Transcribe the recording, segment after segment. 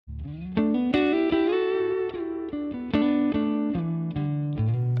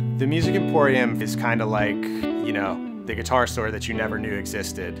The Music Emporium is kind of like, you know, the guitar store that you never knew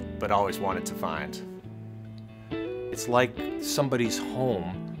existed, but always wanted to find. It's like somebody's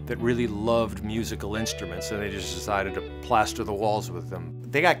home that really loved musical instruments and they just decided to plaster the walls with them.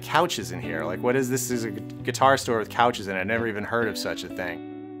 They got couches in here. Like, what is this? This is a guitar store with couches in it. I never even heard of such a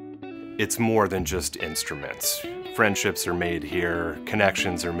thing. It's more than just instruments. Friendships are made here,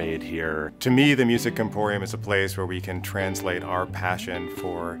 connections are made here. To me, the Music Emporium is a place where we can translate our passion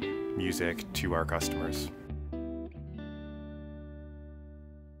for music to our customers.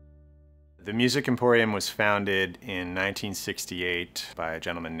 The Music Emporium was founded in 1968 by a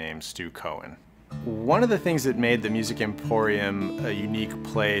gentleman named Stu Cohen. One of the things that made the Music Emporium a unique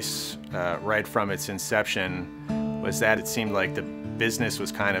place right from its inception was that it seemed like the business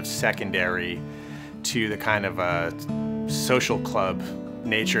was kind of secondary to the kind of social club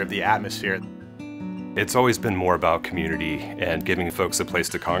nature of the atmosphere. It's always been more about community and giving folks a place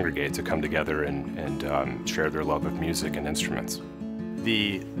to congregate, to come together and share their love of music and instruments.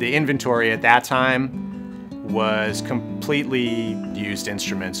 The inventory at that time was completely used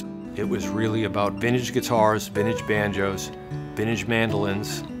instruments. It was really about vintage guitars, vintage banjos, vintage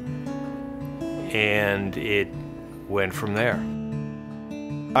mandolins, and it went from there.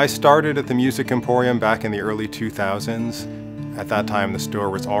 I started at the Music Emporium back in the early 2000s. At that time, the store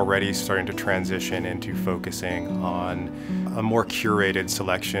was already starting to transition into focusing on a more curated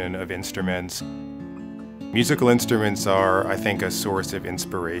selection of instruments. Musical instruments are, I think, a source of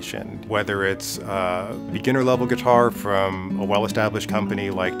inspiration. Whether it's a beginner-level guitar from a well-established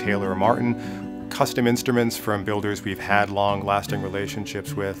company like Taylor or Martin, custom instruments from builders we've had long-lasting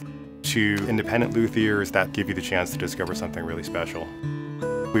relationships with, to independent luthiers that give you the chance to discover something really special.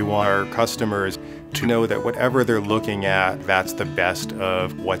 We want our customers to know that whatever they're looking at, that's the best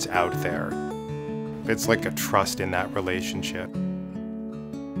of what's out there. It's like a trust in that relationship.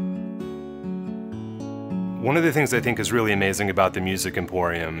 One of the things I think is really amazing about the Music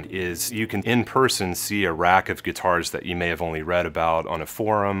Emporium is you can in person see a rack of guitars that you may have only read about on a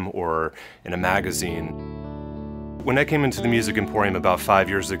forum or in a magazine. When I came into the Music Emporium about 5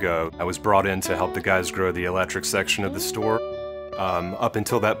 years ago, I was brought in to help the guys grow the electric section of the store. Up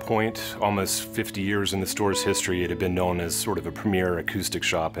until that point, almost 50 years in the store's history, it had been known as sort of a premier acoustic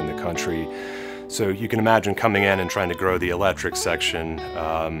shop in the country. So you can imagine coming in and trying to grow the electric section,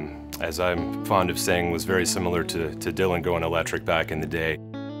 as I'm fond of saying, was very similar to Dylan going electric back in the day.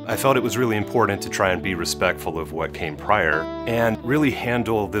 I felt it was really important to try and be respectful of what came prior and really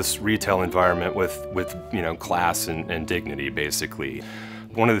handle this retail environment with you know, class and dignity, basically.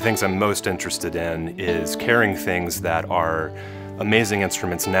 One of the things I'm most interested in is carrying things that are amazing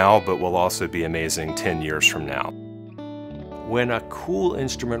instruments now, but will also be amazing 10 years from now. When a cool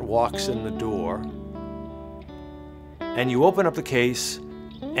instrument walks in the door, and you open up the case,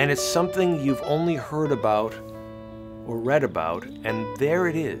 and it's something you've only heard about or read about, and there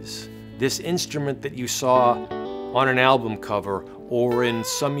it is. This instrument that you saw on an album cover or in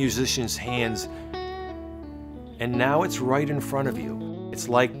some musician's hands, and now it's right in front of you. It's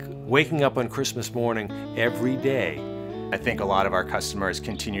like waking up on Christmas morning every day. I think a lot of our customers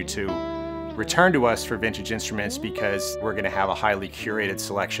continue to return to us for vintage instruments because we're going to have a highly curated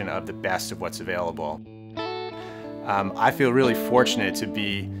selection of the best of what's available. I feel really fortunate to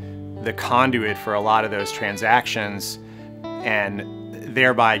be the conduit for a lot of those transactions and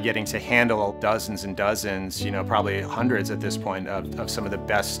thereby getting to handle dozens and dozens, you know, probably hundreds at this point of some of the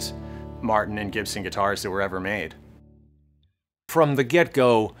best Martin and Gibson guitars that were ever made. From the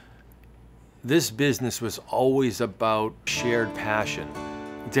get-go, this business was always about shared passion.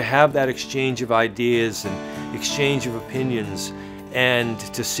 To have that exchange of ideas and exchange of opinions and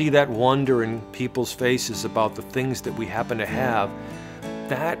to see that wonder in people's faces about the things that we happen to have,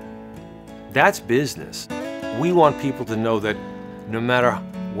 that's business. We want people to know that no matter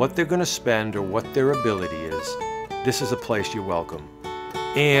what they're going to spend or what their ability is, this is a place you're welcome.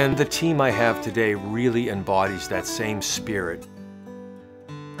 And the team I have today really embodies that same spirit.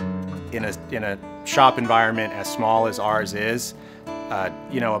 In a shop environment as small as ours is,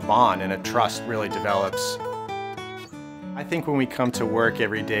 you know, a bond and a trust really develops. I think when we come to work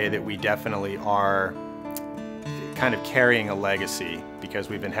every day that we definitely are kind of carrying a legacy because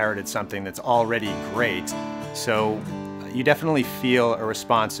we've inherited something that's already great. So you definitely feel a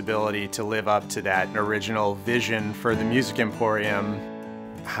responsibility to live up to that original vision for the Music Emporium.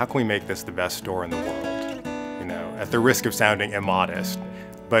 How can we make this the best store in the world? You know, at the risk of sounding immodest.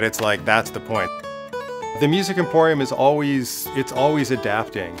 But it's like, that's the point. The Music Emporium is always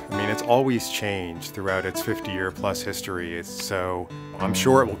adapting. I mean, it's always changed throughout its 50-year-plus history. So I'm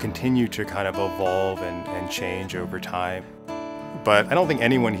sure it will continue to kind of evolve and change over time. but I don't think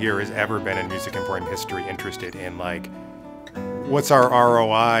anyone here has ever been in Music Emporium history interested in like, what's our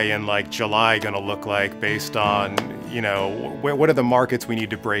ROI in like July gonna look like based on, you know, what are the markets we need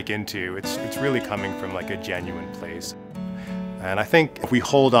to break into? It's really coming from like a genuine place. And I think if we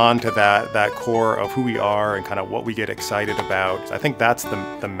hold on to that core of who we are and kind of what we get excited about, I think that's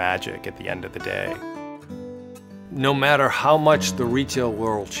the magic at the end of the day. No matter how much the retail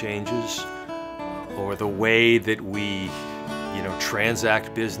world changes, or the way that we,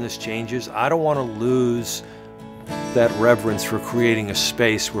 transact business changes, I don't want to lose that reverence for creating a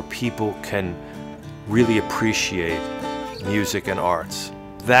space where people can really appreciate music and arts.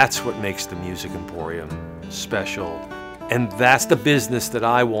 That's what makes the Music Emporium special. And that's the business that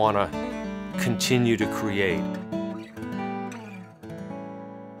I want to continue to create.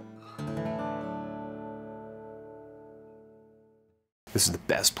 This is the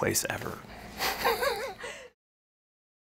best place ever.